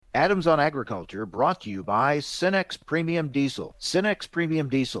Adams on Agriculture brought to you by Cenex Premium Diesel. Cenex Premium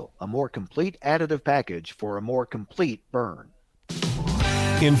Diesel, a more complete additive package for a more complete burn.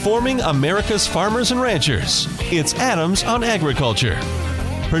 Informing America's farmers and ranchers, it's Adams on Agriculture.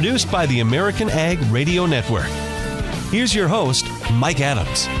 Produced by the American Ag Radio Network. Here's your host, Mike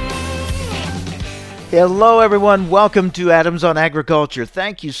Adams. Hello, everyone. Welcome to Adams on Agriculture.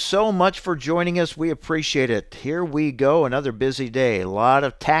 Thank you so much for joining us. We appreciate it. Here we go, another busy day. A lot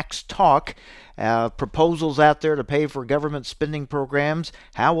of tax talk, proposals out there to pay for government spending programs.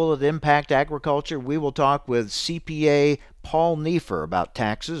 How will it impact agriculture? We will talk with CPA Paul Neiffer about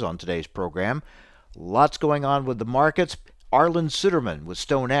taxes on today's program. Lots going on with the markets. Arlan Suderman with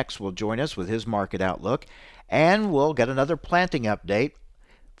StoneX will join us with his market outlook. And we'll get another planting update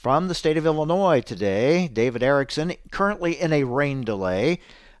from the state of Illinois today. David Erickson, currently in a rain delay.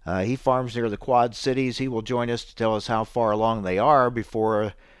 He farms near the Quad Cities. He will join us to tell us how far along they are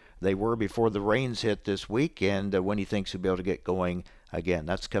before the rains hit this week, and when he thinks he'll be able to get going again.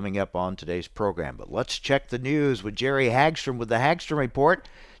 That's coming up on today's program. But let's check the news with Jerry Hagstrom with the Hagstrom Report.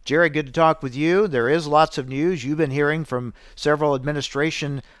 Jerry, good to talk with you. There is lots of news. You've been hearing from several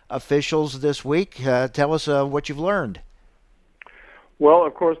administration officials this week. Tell us what you've learned. Well,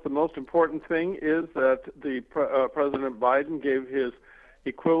 of course, the most important thing is that President Biden gave his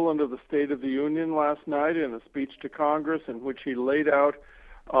equivalent of the State of the Union last night in a speech to Congress in which he laid out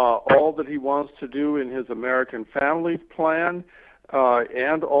all that he wants to do in his American Families Plan,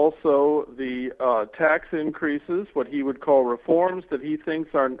 and also the tax increases, what he would call reforms that he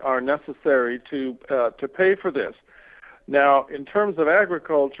thinks are necessary to pay for this. Now, in terms of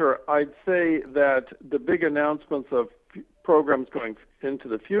agriculture, I'd say that the big announcements of programs going into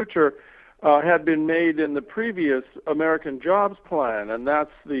the future had been made in the previous American Jobs Plan, and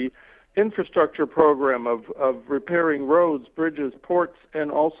that's the infrastructure program of repairing roads, bridges, ports,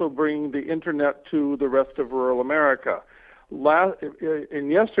 and also bringing the internet to the rest of rural America.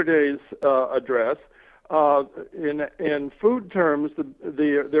 In yesterday's address, in food terms,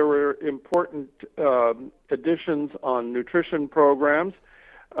 there were important additions on nutrition programs.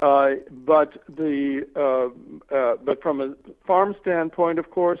 But from a farm standpoint, of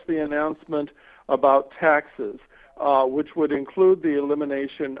course, the announcement about taxes, which would include the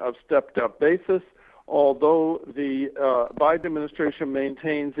elimination of stepped-up basis, although the Biden administration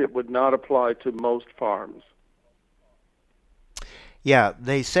maintains it would not apply to most farms. Yeah,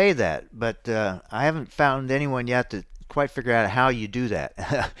 they say that, but I haven't found anyone yet to quite figure out how you do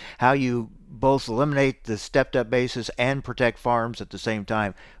that, how you both eliminate the stepped-up basis and protect farms at the same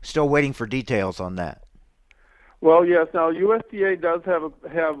time. Still waiting for details on that. Well, yes. Now, USDA does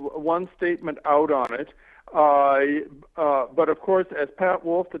have one statement out on it, but of course, as Pat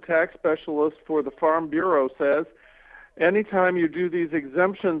Wolf, the tax specialist for the Farm Bureau, says, anytime you do these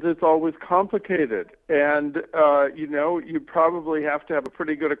exemptions, it's always complicated, and you probably have to have a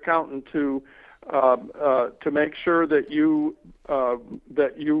pretty good accountant to make sure that you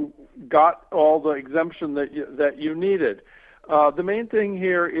got all the exemption that you needed. The main thing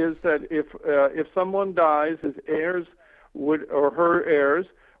here is that if someone dies, his heirs her heirs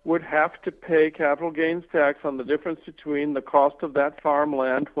would have to pay capital gains tax on the difference between the cost of that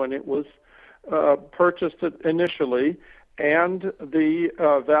farmland when it was purchased initially and the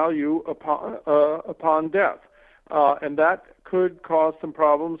value upon death, and that could cause some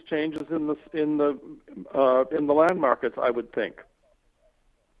problems, changes in the land markets, I would think.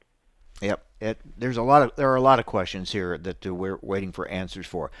 Yep, there are a lot of questions here that we're waiting for answers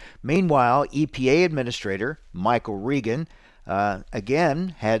for. Meanwhile, EPA Administrator Michael Regan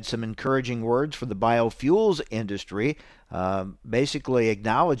again had some encouraging words for the biofuels industry, basically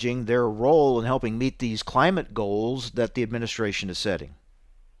acknowledging their role in helping meet these climate goals that the administration is setting.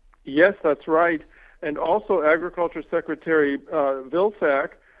 Yes, that's right. And also, Agriculture Secretary Vilsack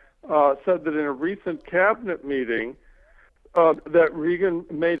said that in a recent cabinet meeting that Regan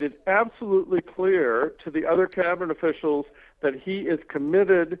made it absolutely clear to the other cabinet officials that he is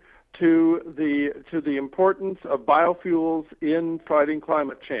committed to the importance of biofuels in fighting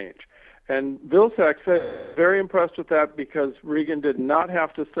climate change. And Vilsack said very impressed with that because Regan did not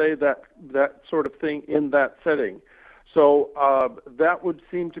have to say that sort of thing in that setting. So that would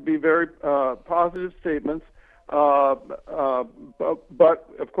seem to be very positive statements. But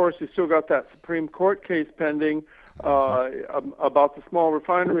of course, you still got that Supreme Court case pending about the small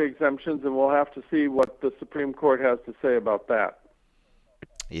refinery exemptions, and we'll have to see what the Supreme Court has to say about that.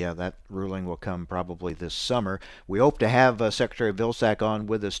 Yeah, that ruling will come probably this summer. We hope to have Secretary Vilsack on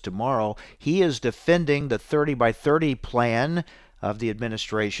with us tomorrow. He is defending the 30 by 30 plan of the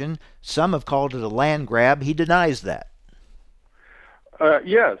administration. Some have called it a land grab. He denies that.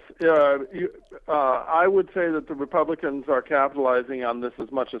 Yes. I would say that the Republicans are capitalizing on this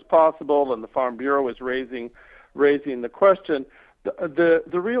as much as possible, and the Farm Bureau is raising the question. The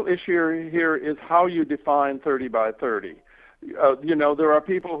real issue here is how you define 30 by 30. There are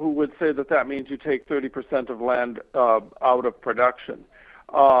people who would say that means you take 30% of land out of production.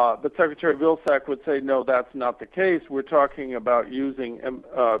 But Secretary Vilsack would say, no, that's not the case. We're talking about using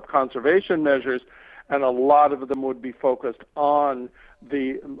conservation measures, and a lot of them would be focused on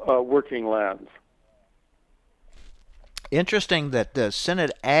the working lands. Interesting that the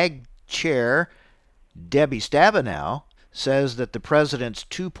Senate Ag Chair, Debbie Stabenow, says that the president's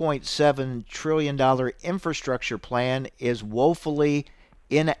 $2.7 trillion infrastructure plan is woefully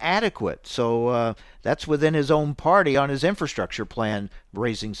inadequate. So that's within his own party on his infrastructure plan,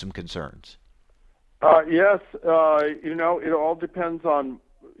 raising some concerns. Yes, it all depends on,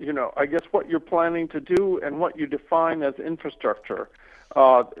 I guess what you're planning to do and what you define as infrastructure.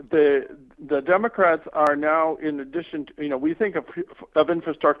 The Democrats are now, in addition to, we think of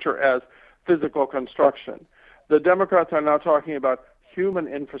infrastructure as physical construction. The Democrats are now talking about human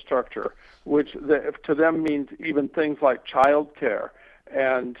infrastructure, which to them means even things like child care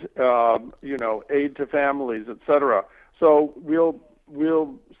and aid to families, etc. So we'll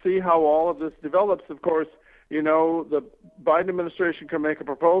see how all of this develops. Of course, the Biden administration can make a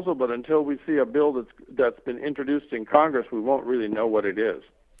proposal, but until we see a bill that's been introduced in Congress, we won't really know what it is.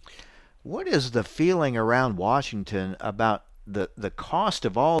 What is the feeling around Washington about the cost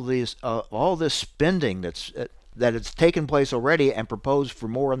of all this spending that it's taken place already and proposed for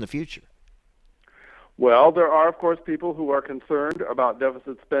more in the future? Well, there are, of course, people who are concerned about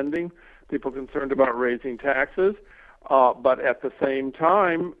deficit spending, people concerned about raising taxes, but at the same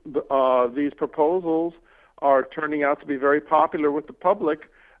time, these proposals are turning out to be very popular with the public.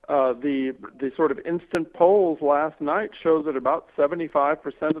 The sort of instant polls last night show that about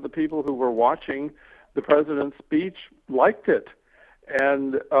 75% of the people who were watching the president's speech liked it.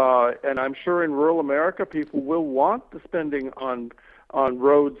 And I'm sure in rural America, people will want the spending on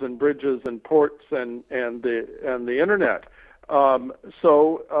roads and bridges and ports and the internet.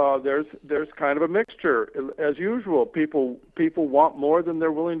 So there's kind of a mixture. As usual, people want more than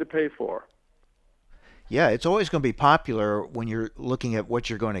they're willing to pay for. Yeah, it's always going to be popular when you're looking at what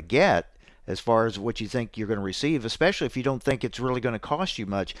you're going to get as far as what you think you're going to receive, especially if you don't think it's really going to cost you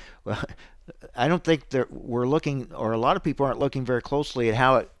much. Well, I don't think that we're looking, or a lot of people aren't looking very closely at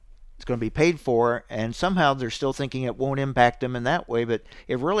how it's going to be paid for, and somehow they're still thinking it won't impact them in that way, but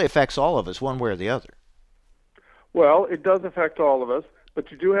it really affects all of us one way or the other. Well, it does affect all of us,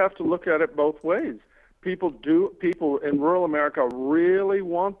 but you do have to look at it both ways. People in rural America really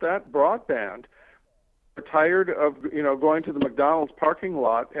want that broadband. They're tired of going to the McDonald's parking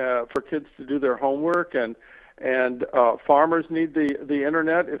lot for kids to do their homework, and farmers need the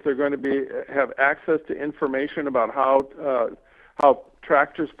internet if they're going to have access to information about how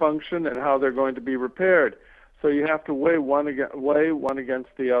tractors function and how they're going to be repaired. So you have to weigh one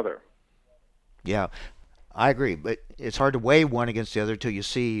against the other. Yeah, I agree, but it's hard to weigh one against the other till you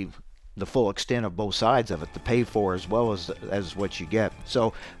see the full extent of both sides of it, the pay for as well as what you get.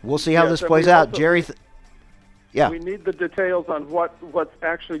 So we'll see how this plays out, Jerry. Yeah, we need the details on what's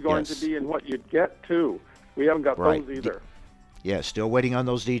actually going to be and what you'd get too. We haven't got those either. Yeah, still waiting on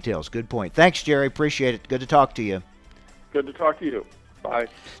those details. Good point. Thanks, Jerry. Appreciate it. Good to talk to you. Good to talk to you. Bye.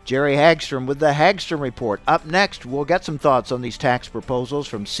 Jerry Hagstrom with the Hagstrom Report. Up next, we'll get some thoughts on these tax proposals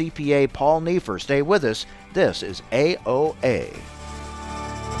from CPA Paul Neiffer. Stay with us. This is AOA.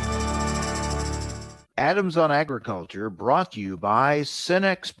 Adams on Agriculture brought to you by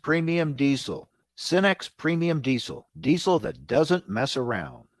Cenex Premium Diesel. Cenex Premium Diesel. Diesel that doesn't mess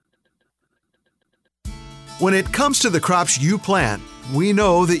around. When it comes to the crops you plant, we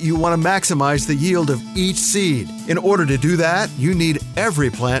know that you want to maximize the yield of each seed. In order to do that, you need every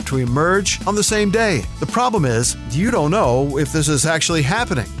plant to emerge on the same day. The problem is, you don't know if this is actually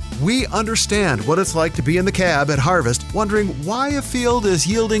happening. We understand what it's like to be in the cab at harvest wondering why a field is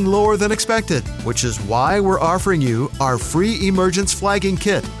yielding lower than expected, which is why we're offering you our free emergence flagging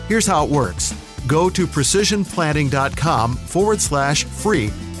kit. Here's how it works. Go to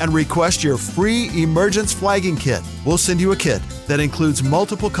precisionplanting.com/free and request your free emergence flagging kit. We'll send you a kit that includes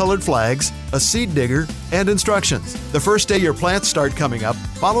multiple colored flags, a seed digger, and instructions. The first day your plants start coming up,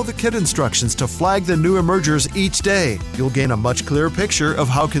 follow the kit instructions to flag the new emergers each day. You'll gain a much clearer picture of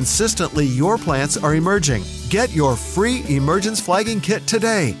how consistently your plants are emerging. Get your free emergence flagging kit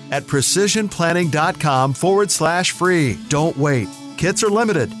today at precisionplanting.com/free. Don't wait. Kits are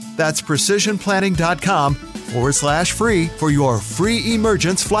limited. That's precisionplanting.com/free for your free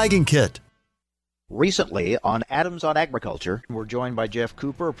emergence flagging kit. Recently on Adams on Agriculture, we're joined by Jeff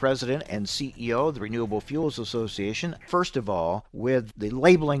Cooper, President and CEO of the Renewable Fuels Association. First of all, with the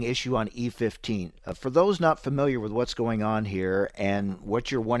labeling issue on E15. For those not familiar with what's going on here and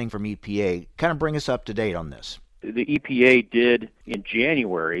what you're wanting from EPA, kind of bring us up to date on this. The EPA did, in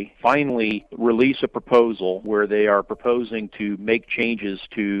January, finally release a proposal where they are proposing to make changes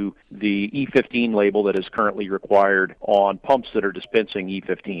to the E15 label that is currently required on pumps that are dispensing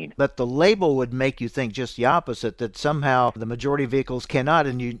E15. But the label would make you think just the opposite, that somehow the majority of vehicles cannot,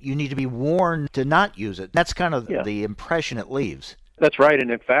 and you need to be warned to not use it. That's kind of the impression it leaves. That's right, and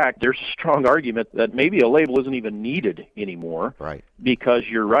in fact, there's a strong argument that maybe a label isn't even needed anymore. Right. Because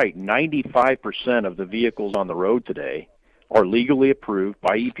you're right, 95% of the vehicles on the road today are legally approved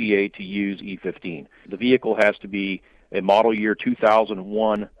by EPA to use E15. The vehicle has to be a model year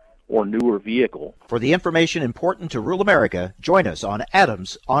 2001 or newer vehicle. For the information important to rural America, join us on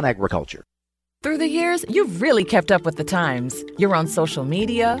Adams on Agriculture. Through the years, you've really kept up with the times. You're on social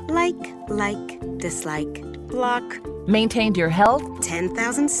media. Like, dislike, block. Maintained your health.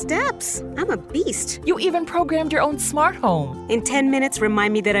 10,000 steps. I'm a beast. You even programmed your own smart home. In 10 minutes,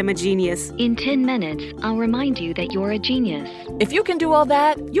 remind me that I'm a genius. In 10 minutes, I'll remind you that you're a genius. If you can do all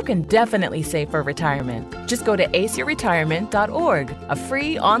that, you can definitely save for retirement. Just go to aceyourretirement.org, a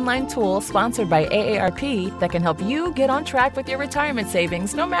free online tool sponsored by AARP that can help you get on track with your retirement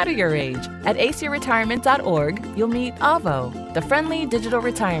savings no matter your age. At aceyourretirement.org, you'll meet Avo, the friendly digital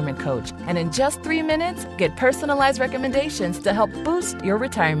retirement coach, and in just 3 minutes, get personalized recommendations to help boost your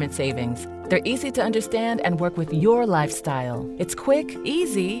retirement savings. They're easy to understand and work with your lifestyle. It's quick,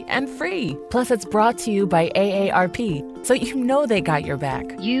 easy, and free. Plus, it's brought to you by AARP, so you know they got your back.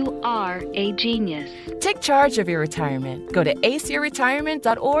 You are a genius. Take charge of your retirement. Go to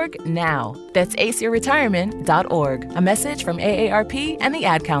aceyourretirement.org now. That's aceyourretirement.org. A message from AARP and the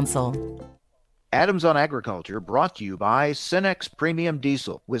Ad Council. Adams on Agriculture brought to you by Cenex Premium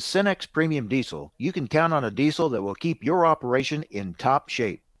Diesel. With Cenex Premium Diesel, you can count on a diesel that will keep your operation in top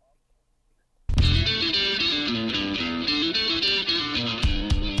shape.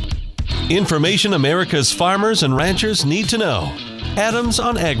 Information America's farmers and ranchers need to know. Adams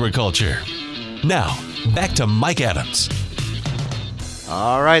on Agriculture. Now, back to Mike Adams.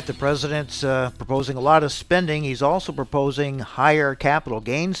 All right, the president's proposing a lot of spending. He's also proposing higher capital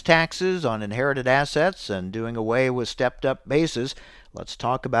gains taxes on inherited assets and doing away with stepped-up bases. Let's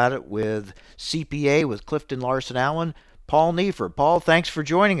talk about it with CPA, with Clifton Larson Allen, Paul Neiffer. Paul, thanks for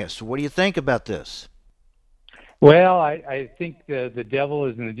joining us. What do you think about this? Well, I think the devil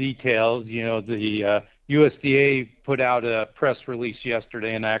is in the details. You know, the USDA put out a press release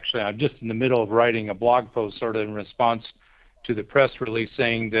yesterday, and actually I'm just in the middle of writing a blog post sort of in response to the press release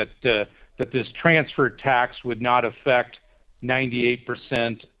saying that this transfer tax would not affect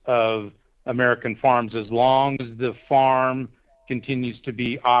 98% of American farms as long as the farm continues to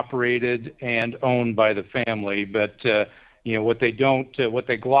be operated and owned by the family. But you know, what they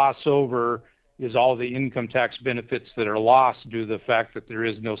gloss over is all the income tax benefits that are lost due to the fact that there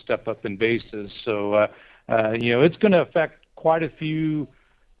is no step up in basis. So you know, it's going to affect quite a few.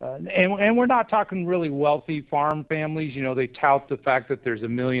 And we're not talking really wealthy farm families. You know, they tout the fact that there's $1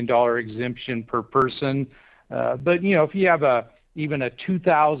 million exemption per person. But, you know, if you have even a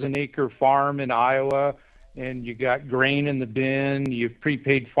 2,000-acre farm in Iowa and you got grain in the bin, you've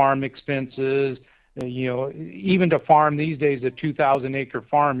prepaid farm expenses, you know, even to farm these days, a 2,000-acre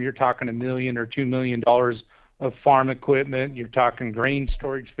farm, you're talking $1 million or $2 million of farm equipment. You're talking grain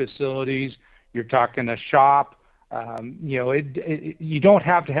storage facilities. You're talking a shop. You know, you don't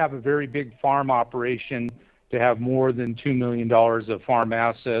have to have a very big farm operation to have more than $2 million of farm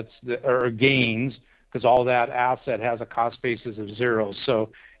assets or gains, because all that asset has a cost basis of zero. So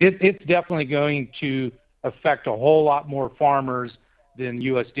it's definitely going to affect a whole lot more farmers than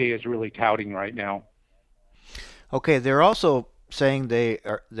USDA is really touting right now. Okay, they're also saying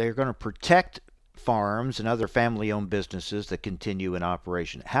they're going to protect farms and other family-owned businesses that continue in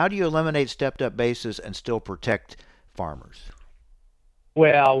operation. How do you eliminate stepped-up bases and still protect farmers?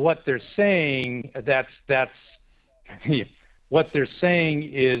 Well, what they're saying what they're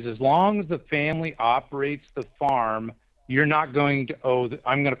saying is, as long as the family operates the farm, you're not going to owe.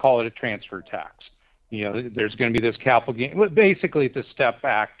 I'm going to call it a transfer tax. You know, there's going to be this capital gain. Basically, the STEP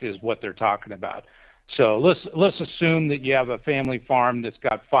Act is what they're talking about. So let's assume that you have a family farm that's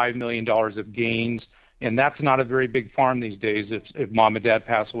got $5 million of gains, and that's not a very big farm these days if mom and dad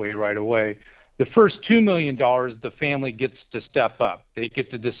pass away right away. The first $2 million, the family gets to step up. They get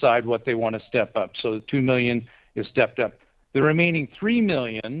to decide what they want to step up. So the $2 million is stepped up. The remaining $3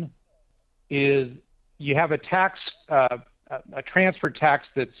 million is you have a tax a transfer tax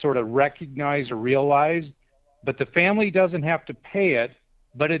that's sort of recognized or realized, but the family doesn't have to pay it,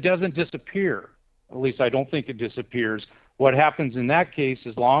 but it doesn't disappear. At least I don't think it disappears. What happens in that case,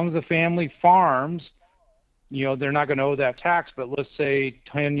 as long as the family farms, they're not going to owe that tax, but let's say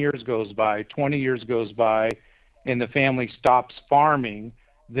 10 years goes by, 20 years goes by, and the family stops farming,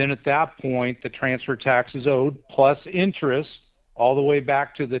 then at that point, the transfer tax is owed plus interest all the way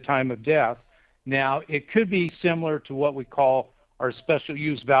back to the time of death. Now, it could be similar to what we call our special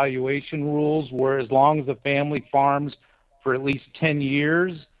use valuation rules, where as long as the family farms for at least 10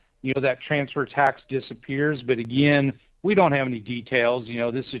 years, that transfer tax disappears. But again, we don't have any details.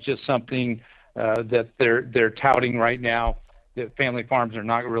 This is just something that they're touting right now, that family farms are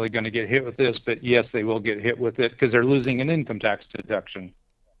not really going to get hit with this, but yes, they will get hit with it because they're losing an income tax deduction.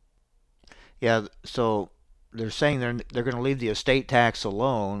 Yeah, so they're saying they're going to leave the estate tax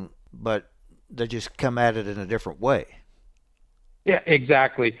alone, but they just come at it in a different way. Yeah,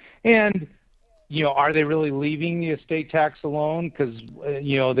 exactly. And, are they really leaving the estate tax alone? Because,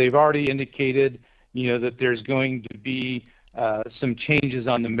 they've already indicated, that there's going to be some changes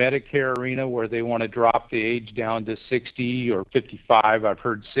on the Medicare arena where they want to drop the age down to 60 or 55. I've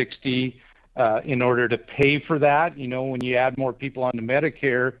heard 60 in order to pay for that. When you add more people onto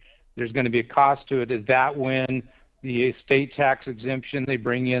Medicare, there's going to be a cost to it. Is that when the estate tax exemption, they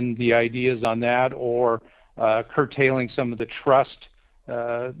bring in the ideas on that, or curtailing some of the trust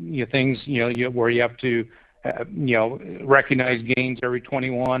things, where you have to, recognize gains every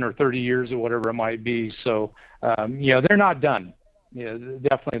 21 or 30 years or whatever it might be. So, they're not done.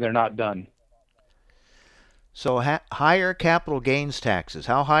 Definitely they're not done. So higher capital gains taxes,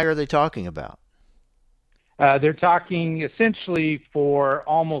 how high are they talking about? They're talking essentially for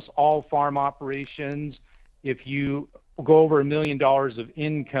almost all farm operations. If you go over $1 million of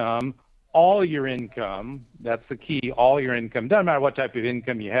income, all your income, that's the key, all your income, doesn't matter what type of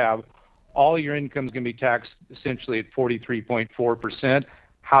income you have, all your income is going to be taxed essentially at 43.4%.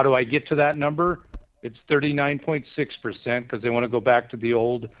 How do I get to that number? It's 39.6% because they want to go back to the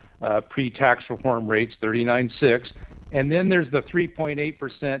old pre-tax reform rates, 39.6. And then there's the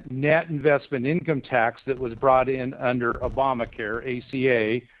 3.8% net investment income tax that was brought in under Obamacare,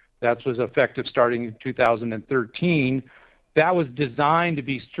 ACA. That was effective starting in 2013. That was designed to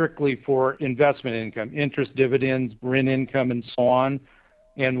be strictly for investment income, interest, dividends, rent income, and so on.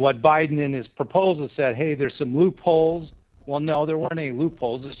 And what Biden in his proposal said, hey, there's some loopholes. Well, no, there weren't any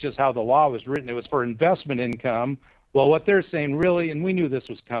loopholes. It's just how the law was written. It was for investment income. Well, what they're saying really, and we knew this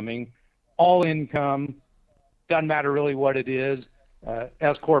was coming, all income, doesn't matter really what it is,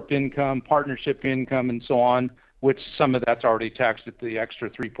 S-corp income, partnership income, and so on, which some of that's already taxed at the extra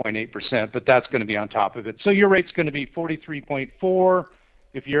 3.8%, but that's going to be on top of it. So your rate's going to be 43.4.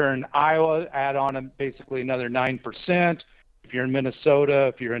 If you're in Iowa, add on basically another 9%. If you're in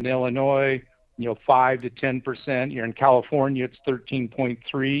Minnesota, if you're in Illinois, 5 to 10%. You're in California, it's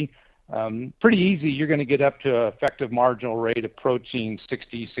 13.3. Pretty easy. You're going to get up to an effective marginal rate approaching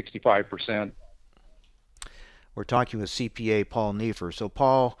 60, 65%. We're talking with CPA Paul Neiffer. So,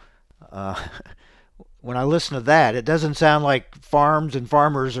 Paul, when I listen to that, it doesn't sound like farms and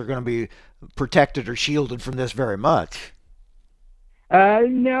farmers are going to be protected or shielded from this very much.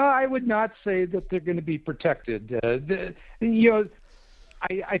 No, I would not say that they're going to be protected.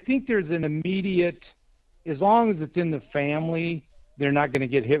 I think there's an immediate, as long as it's in the family, they're not going to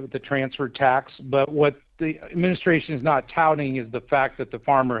get hit with the transfer tax. But what the administration is not touting is the fact that the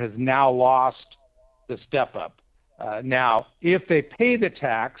farmer has now lost the step up. Now, if they pay the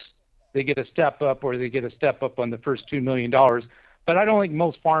tax, they get a step up, or they get a step up on the first $2 million. But I don't think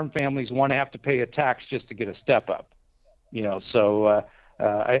most farm families want to have to pay a tax just to get a step up. So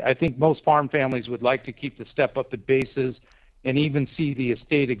I think most farm families would like to keep the step up at bases and even see the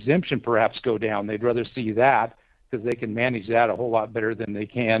estate exemption perhaps go down. They'd rather see that because they can manage that a whole lot better than they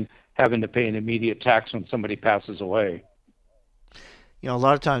can having to pay an immediate tax when somebody passes away. A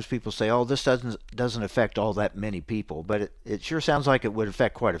lot of times people say, "Oh, this doesn't affect all that many people," but it sure sounds like it would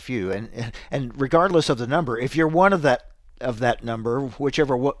affect quite a few. And regardless of the number, if you're one of that number,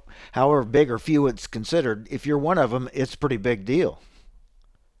 however big or few it's considered, if you're one of them, it's a pretty big deal.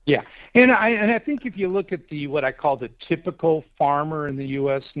 Yeah, and I think if you look at what I call the typical farmer in the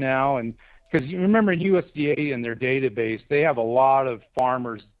U.S. now, and because you remember in USDA in their database, they have a lot of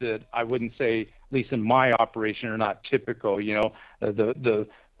farmers that I wouldn't say, at least in my operation, are not typical. The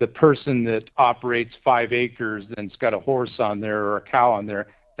person that operates 5 acres and's got a horse on there or a cow on there,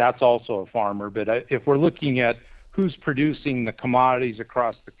 that's also a farmer. But if we're looking at who's producing the commodities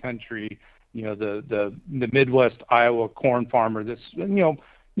across the country, the Midwest Iowa corn farmer that's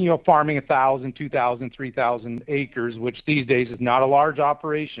farming 1,000, 2,000, 3,000 acres, which these days is not a large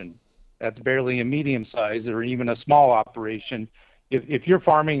operation. That's barely a medium size or even a small operation. If you're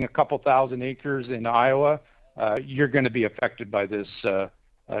farming a couple thousand acres in Iowa, you're going to be affected by this.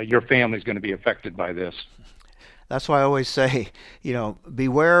 Your family's going to be affected by this. That's why I always say,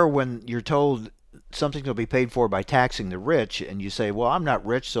 beware when you're told something will be paid for by taxing the rich, and you say, well, I'm not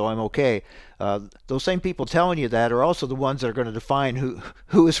rich, so I'm okay. Those same people telling you that are also the ones that are going to define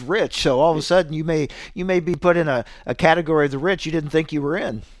who is rich. So all of a sudden, you may be put in a category of the rich you didn't think you were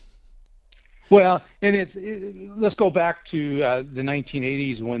in. Well, and let's go back to the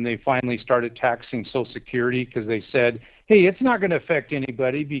 1980s when they finally started taxing Social Security, because they said, hey, it's not going to affect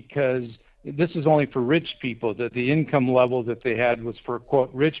anybody because this is only for rich people, that the income level that they had was for,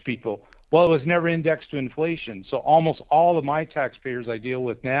 quote, rich people. Well, it was never indexed to inflation. So almost all of my taxpayers I deal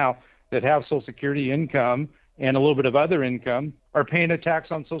with now that have Social Security income and a little bit of other income are paying a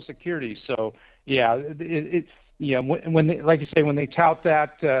tax on Social Security. So, yeah, when they, like you say, when they tout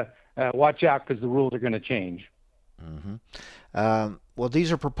that, watch out because the rules are going to change. Mm-hmm. Well,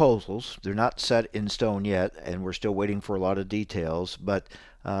 these are proposals. They're not set in stone yet, and we're still waiting for a lot of details. But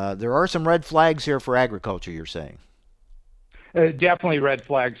there are some red flags here for agriculture, you're saying. Definitely red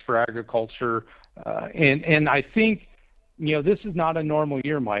flags for agriculture. And I think, this is not a normal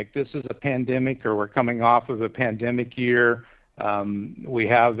year, Mike. This is a pandemic, or we're coming off of a pandemic year. We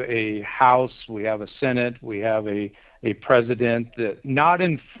have a House, we have a Senate, we have a president that not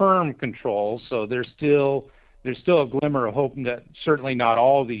in firm control, so there's still a glimmer of hope that certainly not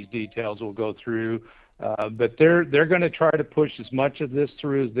all these details will go through, but they're going to try to push as much of this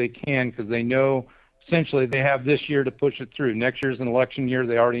through as they can, because they know essentially they have this year to push it through. Next year's an election year.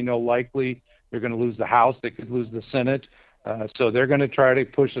 They already know likely they're going to lose the House. They could lose the Senate. So they're going to try to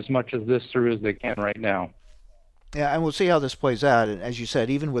push as much of this through as they can right now. Yeah, and we'll see how this plays out. And as you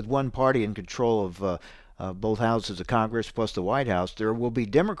said, even with one party in control of both houses of Congress plus the White House, there will be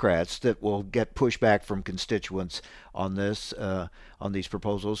Democrats that will get pushback from constituents on this, on these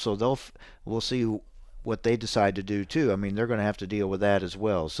proposals. So we'll see what they decide to do too. I mean, they're going to have to deal with that as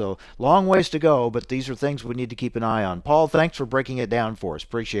well. So long ways to go, but these are things we need to keep an eye on. Paul, thanks for breaking it down for us.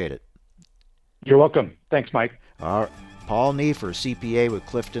 Appreciate it. You're welcome. Thanks, Mike. Paul Neiffer, CPA with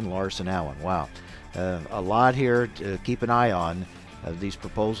Clifton Larson Allen. Wow. A lot here to keep an eye on. These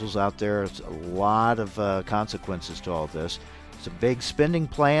proposals out there, it's a lot of consequences to all this. Some big spending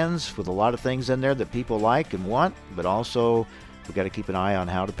plans with a lot of things in there that people like and want, but also we've got to keep an eye on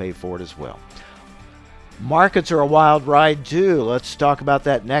how to pay for it as well. Markets are a wild ride too. Let's talk about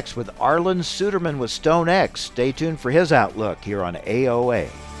that next with Arlan Suderman with StoneX. Stay tuned for his outlook here on AOA.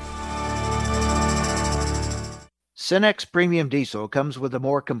 Cenex Premium Diesel comes with a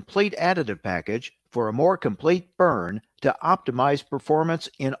more complete additive package for a more complete burn to optimize performance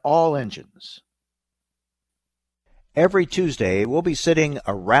in all engines. Every Tuesday, we'll be sitting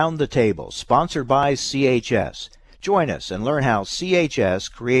around the table, sponsored by CHS. Join us and learn how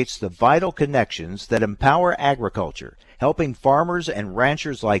CHS creates the vital connections that empower agriculture, helping farmers and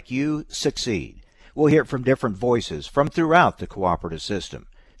ranchers like you succeed. We'll hear from different voices from throughout the cooperative system,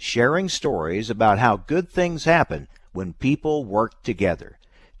 sharing stories about how good things happen when people work together.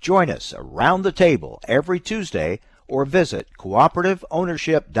 Join us around the table every Tuesday or visit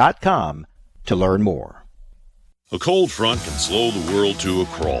cooperativeownership.com to learn more. A cold front can slow the world to a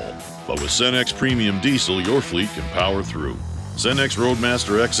crawl, but with Cenex Premium Diesel, your fleet can power through. Cenex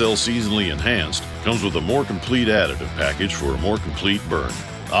Roadmaster XL Seasonally Enhanced comes with a more complete additive package for a more complete burn,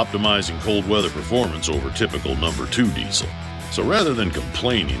 optimizing cold weather performance over typical number 2 diesel. So rather than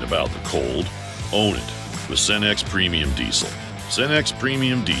complaining about the cold, own it with Cenex Premium Diesel. Cenex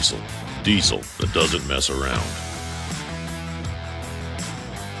Premium Diesel. Diesel that doesn't mess around.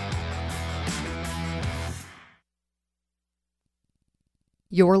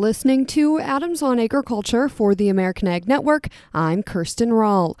 You're listening to Adams on Agriculture for the American Ag Network. I'm Kirsten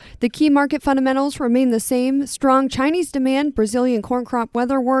Rahl. The key market fundamentals remain the same: strong Chinese demand, Brazilian corn crop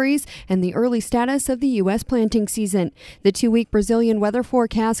weather worries, and the early status of the U.S. planting season. The 2-week Brazilian weather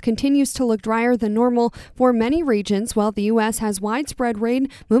forecast continues to look drier than normal for many regions, while the U.S. has widespread rain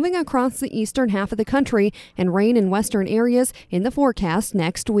moving across the eastern half of the country and rain in western areas in the forecast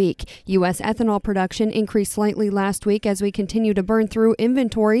next week. U.S. ethanol production increased slightly last week as we continue to burn through inventory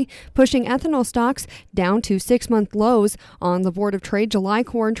inventory, pushing ethanol stocks down to 6-month lows. On the Board of Trade, July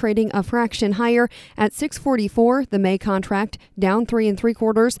corn trading a fraction higher at $6.44. The May contract down 3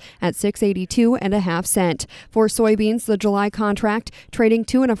 3/4 at $6.82.5 cents. For soybeans, the July contract trading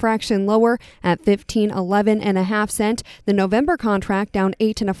 2 and a fraction lower at $15.11.5 cents. The November contract down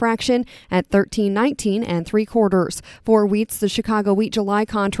 8 and a fraction at $13.19 3/4. For wheats, the Chicago wheat July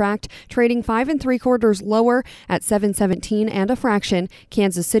contract trading 5 3/4 lower at $7.17 and a fraction.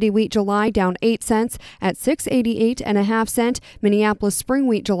 Kansas City wheat July down 8 cents at $6.88.5 cents. Minneapolis spring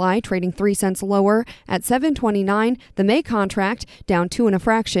wheat July trading 3 cents lower at $7.29. The May contract down 2 and a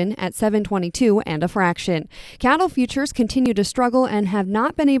fraction at $7.22 and a fraction. Cattle futures continue to struggle and have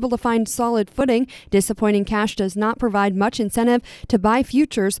not been able to find solid footing. Disappointing cash does not provide much incentive to buy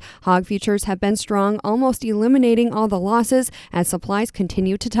futures. Hog futures have been strong, almost eliminating all the losses as supplies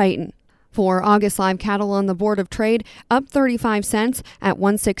continue to tighten. For August live cattle on the Board of Trade, up 35 cents at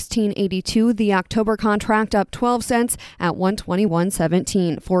 $116.82. The October contract up 12 cents at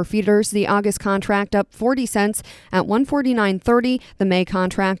 $121.17. For feeders, the August contract up 40 cents at $149.30. The May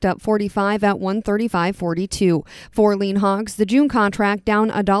contract up 45 at $135.42. For lean hogs, the June contract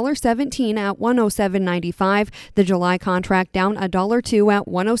down $1.17 at $107.95. The July contract down $1.02 at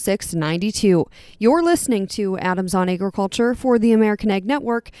 $106.92. You're listening to Adams on Agriculture for the American Ag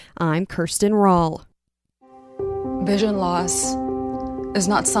Network. I'm Kirsten Rahl. Vision loss is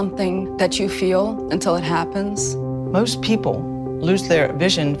not something that you feel until it happens. Most people lose their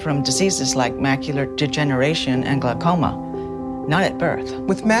vision from diseases like macular degeneration and glaucoma, not at birth.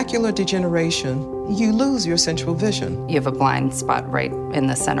 With macular degeneration, you lose your central vision. You have a blind spot right in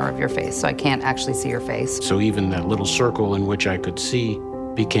the center of your face, so I can't actually see your face. So even that little circle in which I could see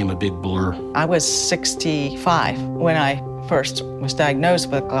became a big blur. I was 65 when I first was diagnosed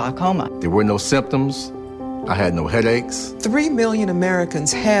with glaucoma. There were no symptoms. I had no headaches. 3 million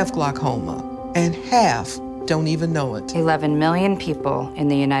Americans have glaucoma, and half don't even know it. 11 million people in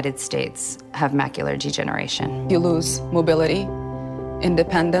the United States have macular degeneration. You lose mobility,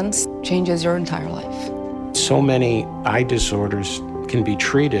 independence, changes your entire life. So many eye disorders can be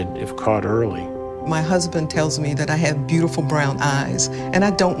treated if caught early. My husband tells me that I have beautiful brown eyes, and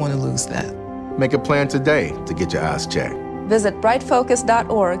I don't want to lose that. Make a plan today to get your eyes checked. Visit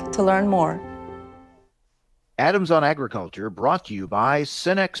brightfocus.org to learn more. Adams on Agriculture brought to you by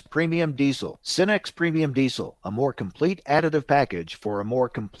Cenex Premium Diesel. Cenex Premium Diesel, a more complete additive package for a more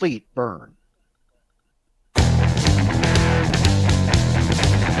complete burn.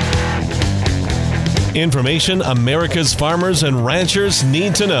 Information America's farmers and ranchers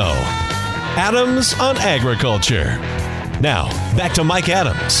need to know. Adams on Agriculture. Now, back to Mike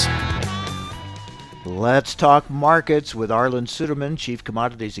Adams. Let's talk markets with Arlan Suderman, Chief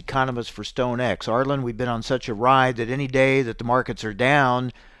Commodities Economist for StoneX. Arlan, we've been on such a ride that any day that the markets are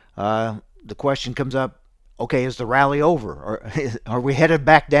down, the question comes up, okay, is the rally over? Or are we headed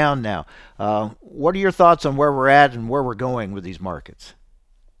back down now? What are your thoughts on where we're at and where we're going with these markets?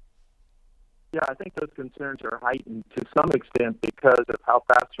 Yeah, I think those concerns are heightened to some extent because of how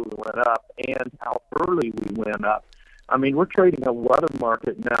fast we went up and how early we went up. I mean, we're trading a weather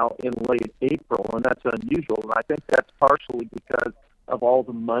market now in late April, and that's unusual. And I think that's partially because of all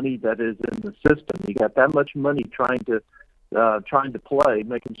the money that is in the system. You got that much money trying to play,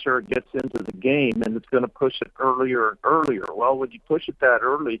 making sure it gets into the game, and it's going to push it earlier and earlier. Well, when you push it that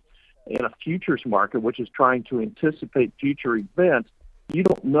early in a futures market, which is trying to anticipate future events, you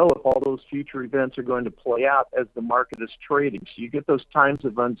don't know if all those future events are going to play out as the market is trading. So you get those times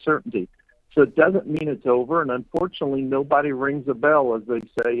of uncertainty. So it doesn't mean it's over, and unfortunately nobody rings a bell, as they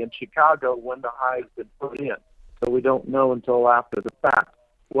say in Chicago, when the high has been put in. So we don't know until after the fact.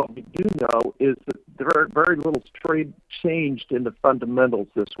 What we do know is that there very little trade changed in the fundamentals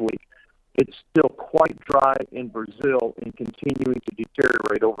this week. It's still quite dry in Brazil and continuing to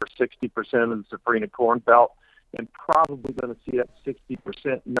deteriorate over 60% of the Safrinha Corn Belt, and probably going to see that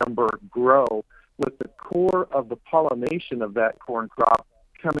 60% number grow with the core of the pollination of that corn crop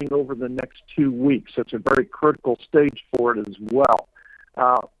coming over the next 2 weeks. So it's a very critical stage for it as well.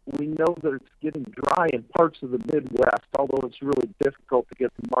 We know that it's getting dry in parts of the Midwest, although it's really difficult to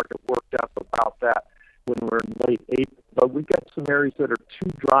get the market worked up about that when we're in late April. But we've got some areas that are too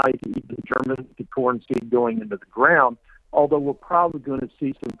dry to even germinate the corn seed going into the ground, although we're probably going to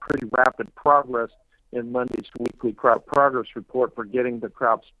see some pretty rapid progress in Monday's weekly crop progress report for getting the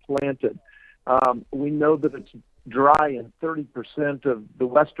crops planted. We know that it's dry in 30% of the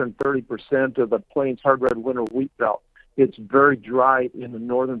western 30% of the Plains hard red winter wheat belt. It's very dry in the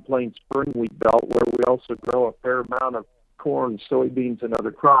northern Plains spring wheat belt, where we also grow a fair amount of corn, soybeans, and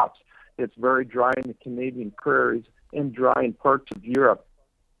other crops. It's very dry in the Canadian prairies and dry in parts of Europe.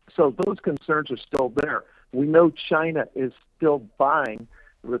 So those concerns are still there. We know China is still buying,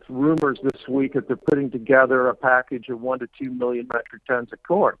 with rumors this week that they're putting together a package of 1 to 2 million metric tons of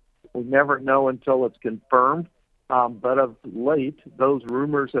corn. We never know until it's confirmed, but of late, those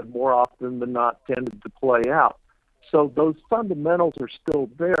rumors have more often than not tended to play out. So those fundamentals are still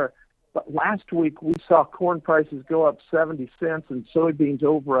there. But last week, we saw corn prices go up 70 cents and soybeans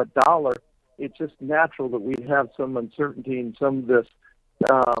over $1. It's just natural that we'd have some uncertainty and some of this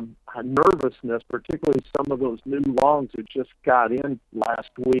nervousness, particularly some of those new longs that just got in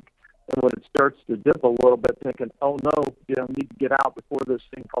last week. And when it starts to dip a little bit, thinking, oh no, need to get out before this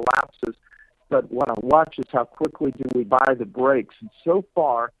thing collapses. But what I watch is how quickly do we buy the breaks. And so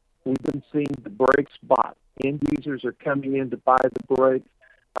far, we've been seeing the breaks bought. End users are coming in to buy the breaks.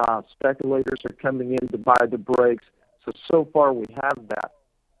 Speculators are coming in to buy the breaks. So far we have that.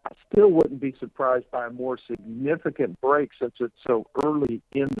 I still wouldn't be surprised by a more significant break since it's so early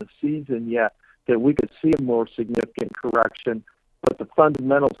in the season yet that we could see a more significant correction, but the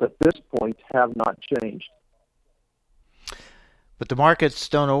fundamentals at this point have not changed. But the markets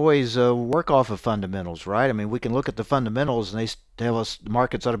don't always work off of fundamentals, right? I mean, we can look at the fundamentals and they tell us the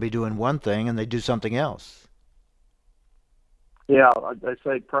markets ought to be doing one thing and they do something else. Yeah, I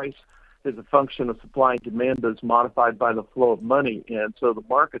say price is a function of supply and demand that's modified by the flow of money. And so the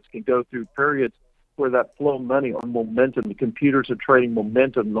markets can go through periods where that flow of money or momentum, the computers are trading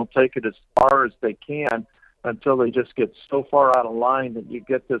momentum, they'll take it as far as they can until they just get so far out of line that you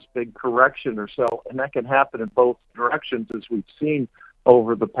get this big correction or so. And that can happen in both directions, as we've seen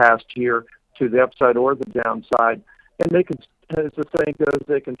over the past year, to the upside or the downside. And they can, as the saying goes,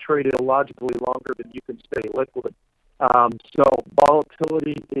 they can trade illogically longer than you can stay liquid. So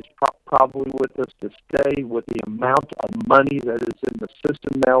volatility is probably with us to stay, with the amount of money that is in the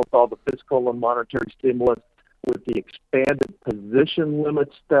system now, with all the fiscal and monetary stimulus, with the expanded position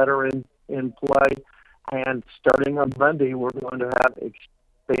limits that are in play. And starting on Monday, we're going to have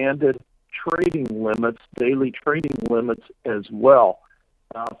expanded trading limits, daily trading limits as well.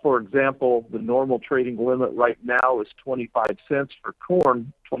 For example, the normal trading limit right now is 25 cents for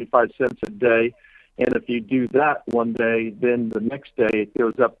corn, 25 cents a day. And if you do that one day, then the next day it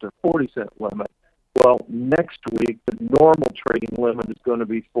goes up to 40-cent limit. Well, next week, the normal trading limit is going to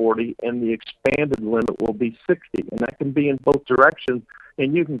be 40, and the expanded limit will be 60. And that can be in both directions.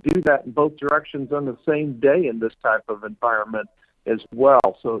 And you can do that in both directions on the same day in this type of environment as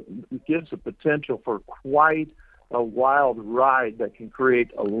well. So it gives the potential for quite a wild ride that can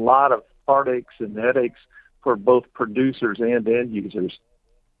create a lot of heartaches and headaches for both producers and end users.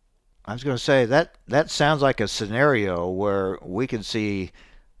 I was going to say that sounds like a scenario where we can see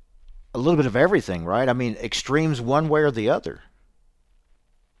a little bit of everything, right? I mean, extremes one way or the other.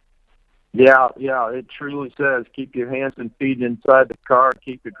 Yeah, it truly says keep your hands and feet inside the car,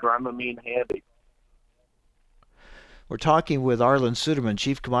 keep your Dramamine handy. We're talking with Arlan Suderman,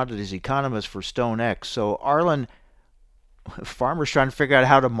 Chief Commodities Economist for StoneX. So, Arlan, farmers trying to figure out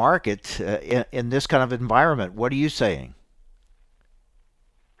how to market in this kind of environment. What are you saying?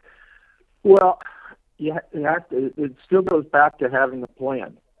 Well, you have to, it still goes back to having a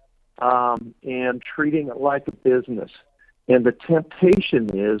plan and treating it like a business. And the temptation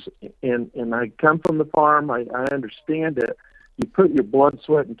is, and I come from the farm, I understand it, you put your blood,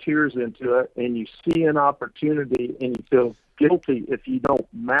 sweat, and tears into it, and you see an opportunity, and you feel guilty if you don't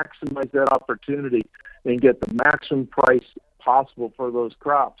maximize that opportunity and get the maximum price possible for those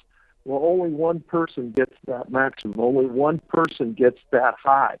crops. Well, only one person gets that maximum. Only one person gets that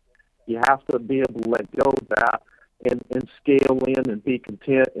high. You have to be able to let go of that and scale in and be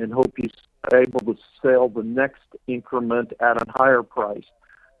content and hope you're able to sell the next increment at a higher price.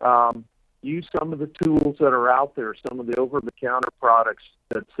 Use some of the tools that are out there, some of the over-the-counter products,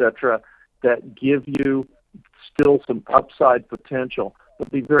 etc., that give you still some upside potential. But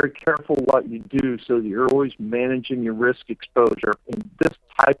be very careful what you do so that you're always managing your risk exposure. In this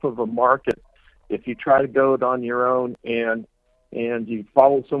type of a market, if you try to go it on your own and you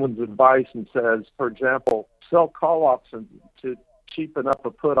follow someone's advice and says, for example, sell call options to cheapen up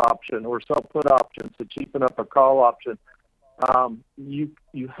a put option or sell put options to cheapen up a call option, you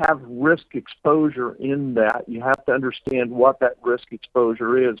have risk exposure in that. You have to understand what that risk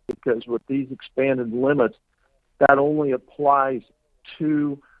exposure is, because with these expanded limits, that only applies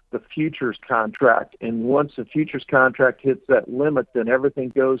to the futures contract. And once the futures contract hits that limit, then everything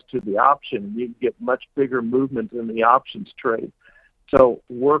goes to the option. You can get much bigger movement in the options trade. So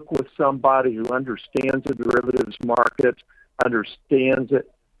work with somebody who understands the derivatives market, understands it,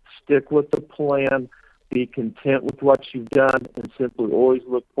 stick with the plan, be content with what you've done, and simply always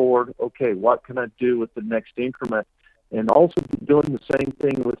look forward, okay, what can I do with the next increment? and also be doing the same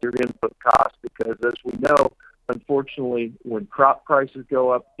thing with your input costs, because as we know, unfortunately, when crop prices go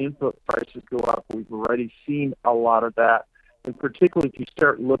up, input prices go up. We've already seen a lot of that, and particularly if you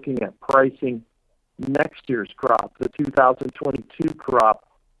start looking at pricing next year's crop, the 2022 crop,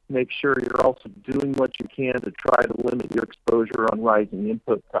 make sure you're also doing what you can to try to limit your exposure on rising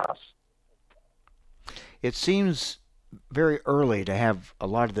input costs. It seems very early to have a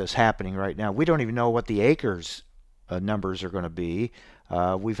lot of this happening right now. We don't even know what the acres numbers are going to be.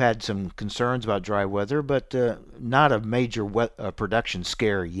 We've had some concerns about dry weather, but not a major production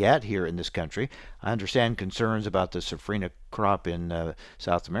scare yet here in this country. I understand concerns about the safrinha crop in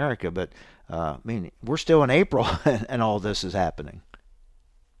South America, but I mean, we're still in April and all this is happening.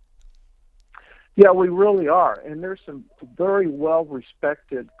 Yeah, we really are. And there's some very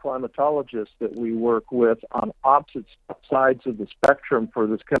well-respected climatologists that we work with on opposite sides of the spectrum for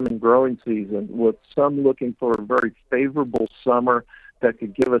this coming growing season, with some looking for a very favorable summer that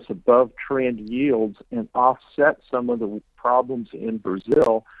could give us above-trend yields and offset some of the problems in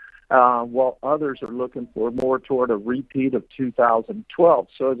Brazil, while others are looking for more toward a repeat of 2012.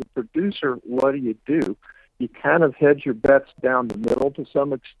 So as a producer, what do? You kind of hedge your bets down the middle to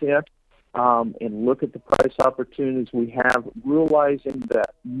some extent, and look at the price opportunities we have, realizing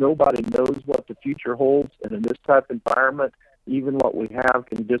that nobody knows what the future holds, and in this type of environment, even what we have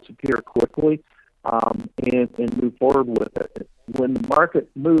can disappear quickly, and move forward with it. When the market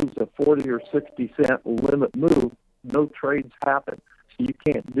moves a 40 or 60 cent limit move, no trades happen, so you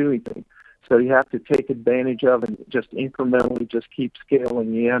can't do anything. So you have to take advantage of and just incrementally just keep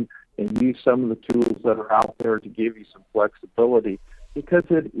scaling in and use some of the tools that are out there to give you some flexibility, because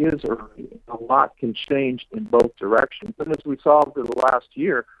it is early. A lot can change in both directions. And as we saw over the last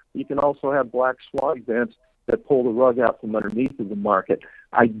year, you can also have black swan events that pull the rug out from underneath of the market.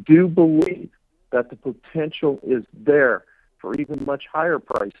 I do believe that the potential is there for even much higher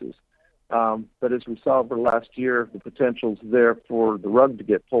prices. But as we saw over last year, the potential is there for the rug to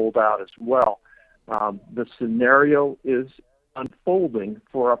get pulled out as well. The scenario is unfolding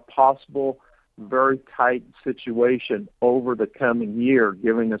for a possible very tight situation over the coming year,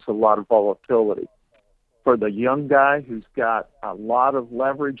 giving us a lot of volatility. For the young guy who's got a lot of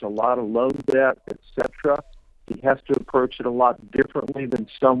leverage, a lot of loan debt, etc., he has to approach it a lot differently than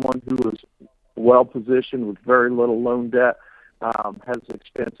someone who is well-positioned with very little loan debt, has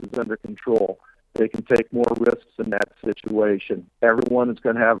expenses under control. They can take more risks in that situation. Everyone is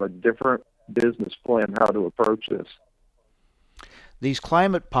going to have a different business plan how to approach this. These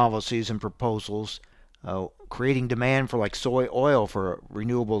climate policies and proposals creating demand for like soy oil for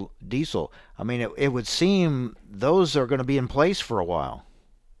renewable diesel, I mean, it would seem those are going to be in place for a while.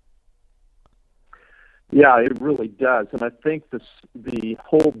 Yeah, it really does. And I think the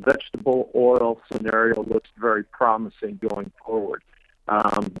whole vegetable oil scenario looks very promising going forward.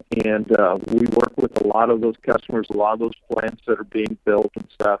 We work with a lot of those customers, a lot of those plants that are being built and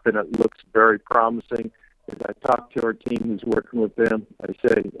stuff, and it looks very promising. As I talk to our team who's working with them, I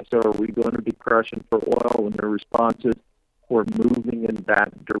say, so are we going to be crushing for oil? And their response is, we're moving in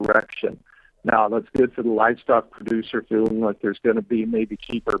that direction. Now, that's good for the livestock producer, feeling like there's going to be maybe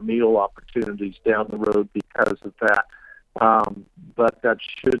cheaper meal opportunities down the road because of that. But that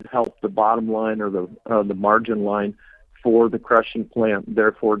should help the bottom line or the margin line for the crushing plant,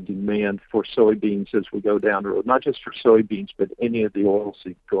 therefore demand for soybeans as we go down the road. Not just for soybeans, but any of the oil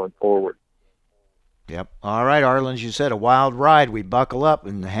seeds going forward. Yep. All right, Arlan, as you said, a wild ride. We buckle up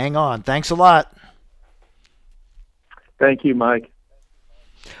and hang on. Thanks a lot. Thank you, Mike.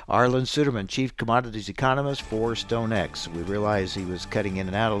 Arlan Suderman, Chief Commodities Economist for StoneX. We realize he was cutting in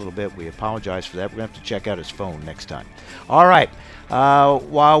and out a little bit. We apologize for that. We're going to have to check out his phone next time. All right.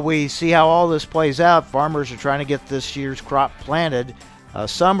 While we see how all this plays out, farmers are trying to get this year's crop planted.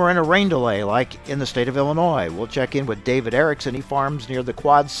 Some are in a rain delay, like in the state of Illinois. We'll check in with David Erickson. He farms near the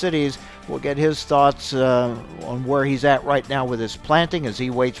Quad Cities. We'll get his thoughts on where he's at right now with his planting as he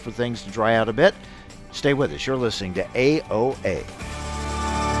waits for things to dry out a bit. Stay with us. You're listening to AOA.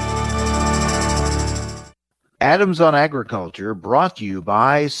 Adams on Agriculture brought to you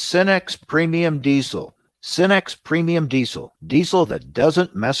by Cenex Premium Diesel. Cenex Premium Diesel. Diesel that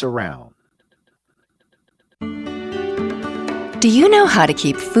doesn't mess around. Do you know how to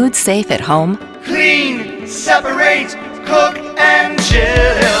keep food safe at home? Clean, separate, cook, and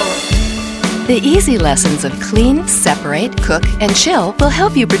chill. The easy lessons of clean, separate, cook, and chill will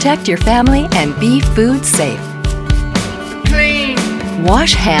help you protect your family and be food safe. Clean.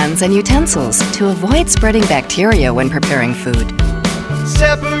 Wash hands and utensils to avoid spreading bacteria when preparing food.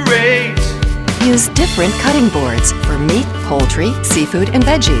 Separate. Use different cutting boards for meat, poultry, seafood, and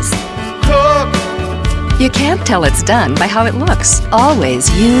veggies. Cook. You can't tell it's done by how it looks.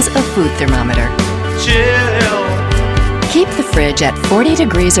 Always use a food thermometer. Chill. Keep the fridge at 40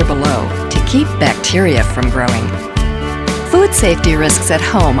 degrees or below to keep bacteria from growing. Food safety risks at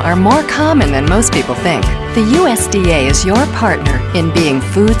home are more common than most people think. The USDA is your partner in being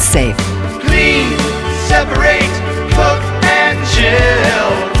food safe. Clean, separate, cook, and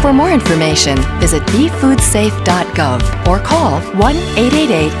chill. For more information, visit befoodsafe.gov or call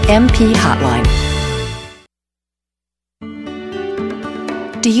 1-888-MP-HOTLINE.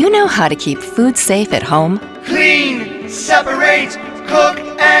 Do you know how to keep food safe at home? Clean, separate, cook,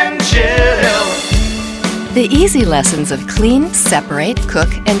 and chill. The easy lessons of clean, separate, cook,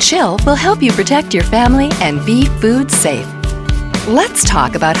 and chill will help you protect your family and be food safe. Let's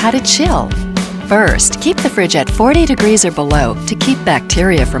talk about how to chill. First, keep the fridge at 40 degrees or below to keep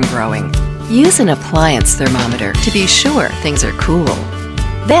bacteria from growing. Use an appliance thermometer to be sure things are cool.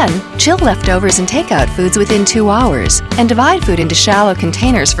 Then, chill leftovers and takeout foods within 2 hours and divide food into shallow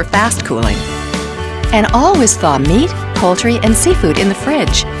containers for fast cooling. And always thaw meat, poultry, and seafood in the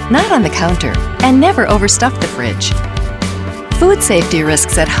fridge, not on the counter, and never overstuff the fridge. Food safety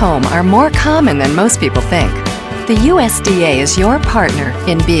risks at home are more common than most people think. The USDA is your partner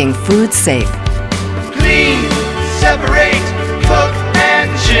in being food safe. Clean, separate, cook, and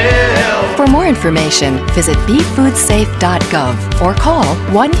chill. For more information, visit befoodsafe.gov or call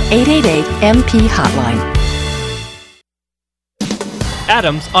 1-888-MP-HOTLINE.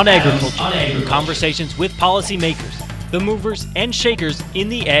 Adams on Agriculture. Conversations with policymakers, the movers and shakers in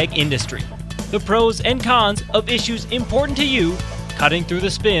the ag industry. The pros and cons of issues important to you, cutting through the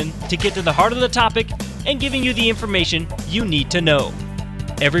spin to get to the heart of the topic and giving you the information you need to know.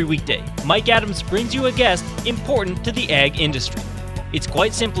 Every weekday, Mike Adams brings you a guest important to the ag industry. It's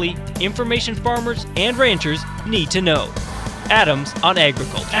quite simply information farmers and ranchers need to know. Adams on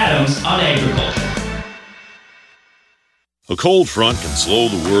Agriculture. Adams on Agriculture. A cold front can slow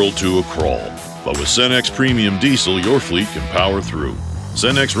the world to a crawl, but with Cenex Premium Diesel, your fleet can power through.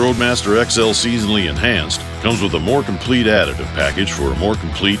 Cenex Roadmaster XL Seasonally Enhanced comes with a more complete additive package for a more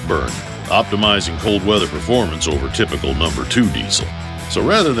complete burn, optimizing cold weather performance over typical number 2 diesel. So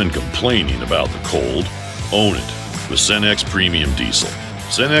rather than complaining about the cold, own it with Cenex Premium Diesel.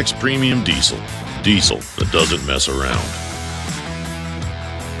 Cenex Premium Diesel. Diesel that doesn't mess around.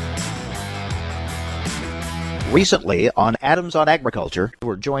 Recently on Adams on Agriculture,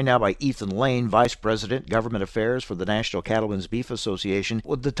 we're joined now by Ethan Lane, Vice President, Government Affairs for the National Cattlemen's Beef Association,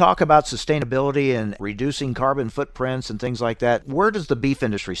 with the talk about sustainability and reducing carbon footprints and things like that. Where does the beef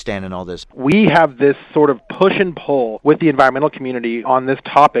industry stand in all this? We have this sort of push and pull with the environmental community on this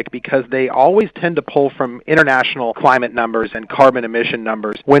topic because they always tend to pull from international climate numbers and carbon emission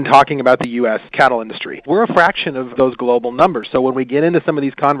numbers when talking about the U.S. cattle industry. We're a fraction of those global numbers, so when we get into some of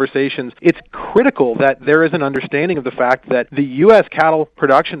these conversations, it's critical that there is an understanding of the fact that the U.S. cattle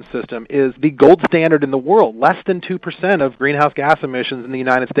production system is the gold standard in the world, less than 2% of greenhouse gas emissions in the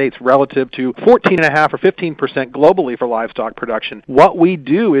United States relative to 14.5% or 15% globally for livestock production. What we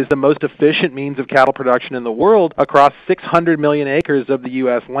do is the most efficient means of cattle production in the world across 600 million acres of the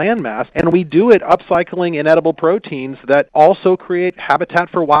U.S. landmass, and we do it upcycling inedible proteins that also create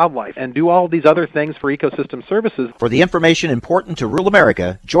habitat for wildlife and do all of these other things for ecosystem services. For the information important to rural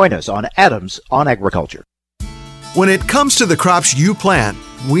America, join us on Adams on Agriculture. When it comes to the crops you plant,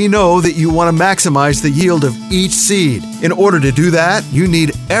 we know that you want to maximize the yield of each seed. In order to do that, you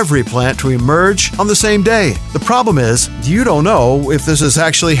need every plant to emerge on the same day. The problem is, you don't know if this is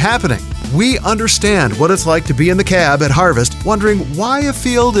actually happening. We understand what it's like to be in the cab at harvest wondering why a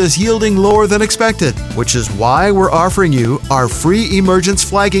field is yielding lower than expected, which is why we're offering you our free emergence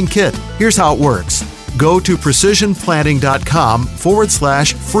flagging kit. Here's how it works. Go to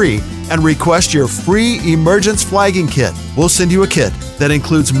precisionplanting.com/free and request your free emergence flagging kit. We'll send you a kit that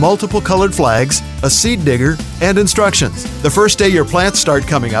includes multiple colored flags, a seed digger, and instructions. The first day your plants start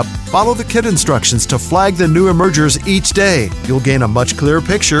coming up, follow the kit instructions to flag the new emergers each day. You'll gain a much clearer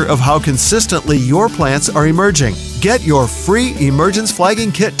picture of how consistently your plants are emerging. Get your free emergence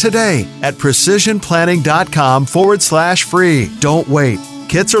flagging kit today at precisionplanting.com/free. Don't wait.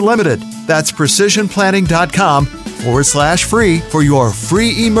 Kits are limited. That's precisionplanting.com/free for your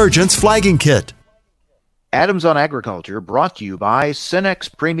free emergence flagging kit. Adams on Agriculture brought to you by Cenex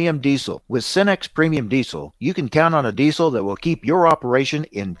Premium Diesel. With Cenex Premium Diesel, you can count on a diesel that will keep your operation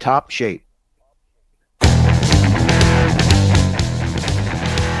in top shape.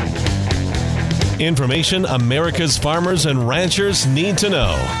 Information America's farmers and ranchers need to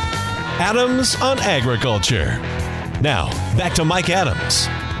know. Adams on Agriculture. Now, back to Mike Adams.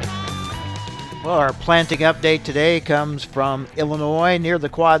 Well, our planting update today comes from Illinois near the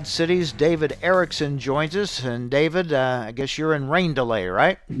Quad Cities. David Erickson joins us. And David, I guess you're in rain delay,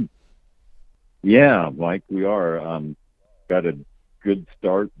 right? Yeah, Mike, we are. Got a good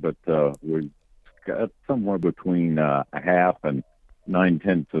start, but we've got somewhere between a half and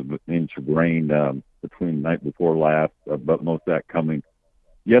 9/10 of an inch of rain between the night before last, but most of that coming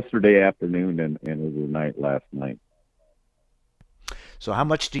yesterday afternoon and overnight last night. So how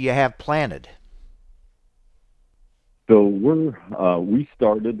much do you have planted? So we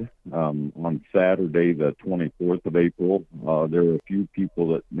started on Saturday, the 24th of April. There were a few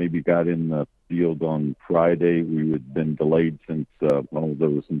people that maybe got in the field on Friday. We had been delayed since there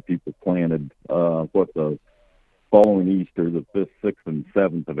was some people planted the following Easter, the 5th, 6th, and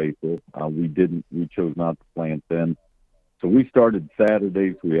 7th of April. We chose not to plant then. So we started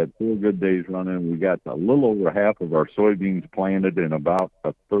Saturday, so we had 4 good days running. We got a little over half of our soybeans planted and about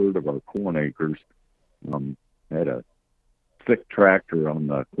a third of our corn acres. Had a sick tractor on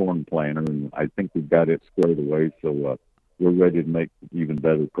the corn planter, and I think we've got it squared away, so we're ready to make even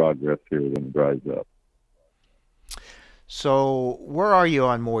better progress here when it dries up. So where are you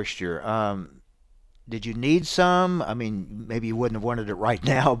on moisture? Did you need some? I mean, maybe you wouldn't have wanted it right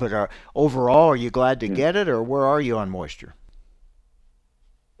now, but overall, are you glad to get it, or where are you on moisture?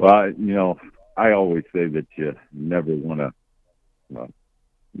 Well, I always say that you never want to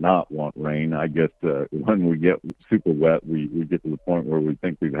not want rain. I guess when we get super wet, we get to the point where we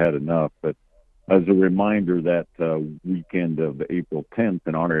think we've had enough. But as a reminder, that weekend of April 10th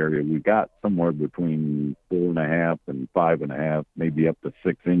in our area, we got somewhere between 4.5 and 5.5, maybe up to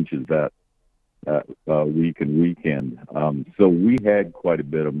 6 inches that week and weekend. So we had quite a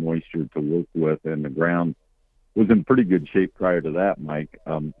bit of moisture to work with, and the ground was in pretty good shape prior to that, Mike.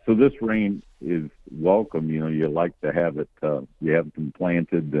 So this rain is welcome. You like to have it. You have them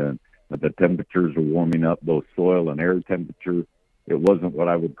planted, and the temperatures are warming up, both soil and air temperature. It wasn't what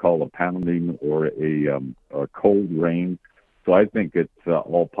I would call a pounding or a cold rain. So I think it's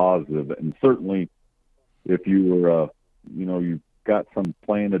all positive. And certainly, if you were, you got some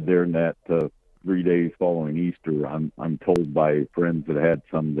planted there in that 3 days following Easter, I'm told by friends that had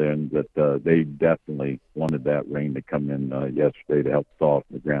some then that they definitely wanted that rain to come in yesterday to help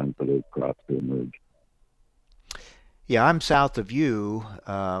soften the ground for those crops to emerge. Yeah, I'm south of you.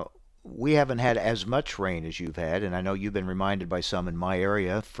 We haven't had as much rain as you've had, and I know you've been reminded by some in my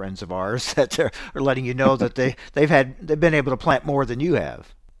area, friends of ours, that are letting you know that they've been able to plant more than you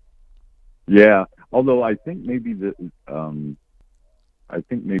have. Yeah, although I think maybe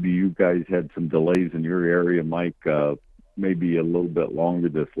you guys had some delays in your area, Mike, maybe a little bit longer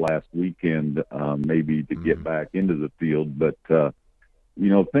this last weekend, maybe to get back into the field. But,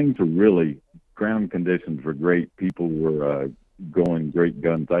 things are really, ground conditions were great. People were going great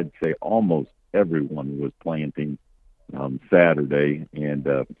guns. I'd say almost everyone was planting Saturday, and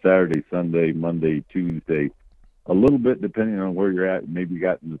Saturday, Sunday, Monday, Tuesday, a little bit depending on where you're at. Maybe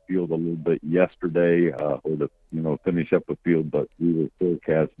got in the field a little bit yesterday or to finish up a field, but we were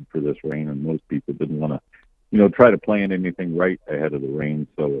forecasted for this rain, and most people didn't want to try to plant anything right ahead of the rain,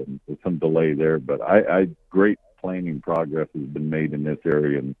 so there's some delay there. But great planting progress has been made in this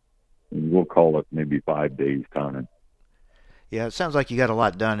area, and we'll call it maybe 5 days time. Yeah, it sounds like you got a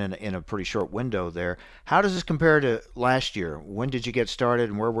lot done in a pretty short window there. How does this compare to last year? When did you get started,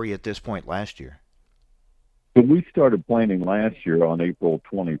 and where were you at this point last year? So we started planting last year on April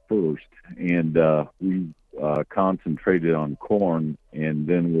 21st, and we concentrated on corn, and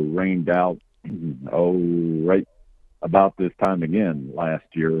then were rained out, right about this time again last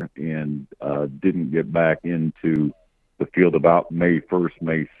year, and didn't get back into the field about May 1st,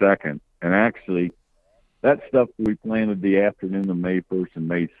 May 2nd. And actually, that stuff we planted the afternoon of May 1st and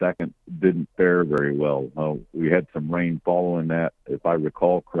May 2nd didn't fare very well. We had some rain following that, if I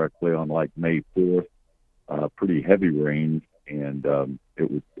recall correctly, on like May 4th. Pretty heavy rains, and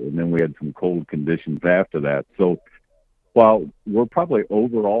then we had some cold conditions after that. So while we're probably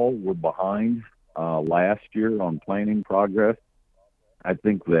overall behind last year on planting progress, I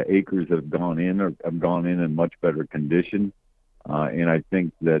think the acres that have gone in much better condition, and I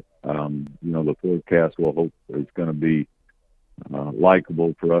think that the forecast will hope is going to be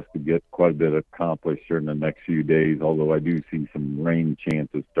likable for us to get quite a bit accomplished during the next few days. Although I do see some rain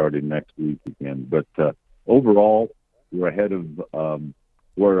chances starting next week again, but overall, we're ahead of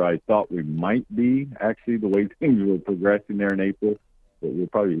where I thought we might be, actually, the way things were progressing there in April. But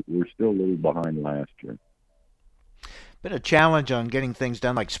we're still a little behind last year. Been a challenge on getting things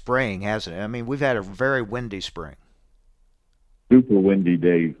done like spraying, hasn't it? I mean, we've had a very windy spring. Super windy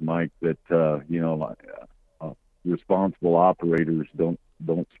days, Mike, that, responsible operators don't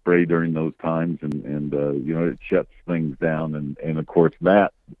don't spray during those times, and it shuts things down, and of course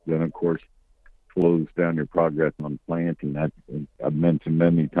that then of course slows down your progress on planting. I've mentioned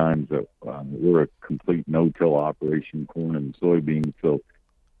many times that we're a complete no-till operation, corn and soybeans. So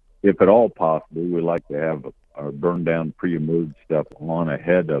if at all possible, we like to have our burn down pre-emerge stuff on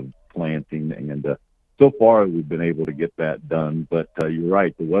ahead of planting. And so far we've been able to get that done. But you're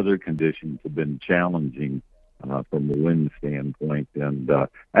right, the weather conditions have been challenging from a wind standpoint. And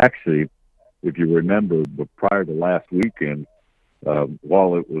actually, if you remember, prior to last weekend,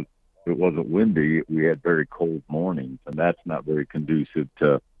 while it wasn't windy, we had very cold mornings, and that's not very conducive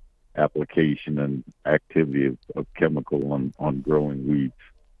to application and activity of chemical on growing weeds.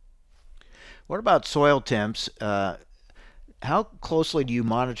 What about soil temps? How closely do you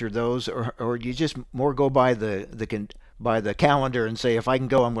monitor those, or do you just more go by the calendar and say, if I can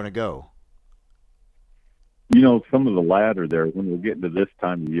go, I'm going to go? Some of the latter there, when we're getting to this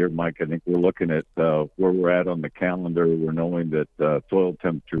time of year, Mike, I think we're looking at where we're at on the calendar. We're knowing that soil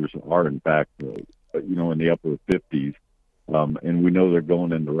temperatures are, in fact, in the upper 50s. And we know they're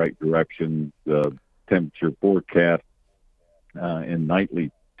going in the right direction. The temperature forecast and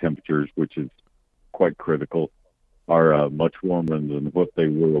nightly temperatures, which is quite critical, are much warmer than what they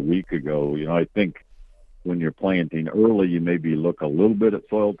were a week ago. I think when you're planting early, you maybe look a little bit at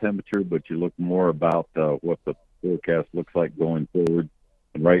soil temperature, but you look more about what the forecast looks like going forward.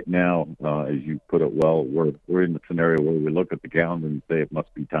 And right now, as you put it well, we're in the scenario where we look at the calendar and say it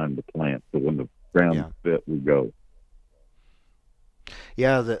must be time to plant. So when the ground's fit, we go.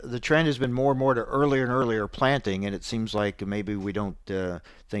 Yeah, the trend has been more and more to earlier and earlier planting, and it seems like maybe we don't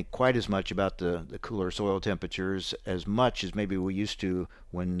think quite as much about the cooler soil temperatures as much as maybe we used to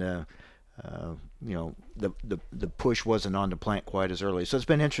when the push wasn't on to plant quite as early. So it's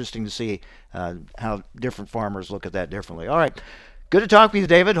been interesting to see how different farmers look at that differently. All right, good to talk with you,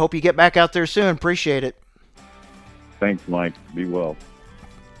 David. Hope you get back out there soon. Appreciate it. Thanks, Mike. Be well.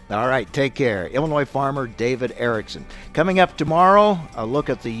 All right, take care. Illinois farmer David Erickson. Coming up tomorrow, a look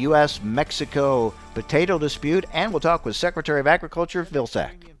at the U.S.-Mexico potato dispute, and we'll talk with Secretary of Agriculture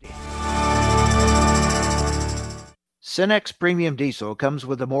Vilsack. Cenex Premium Diesel comes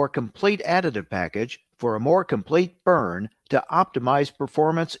with a more complete additive package for a more complete burn to optimize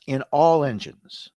performance in all engines.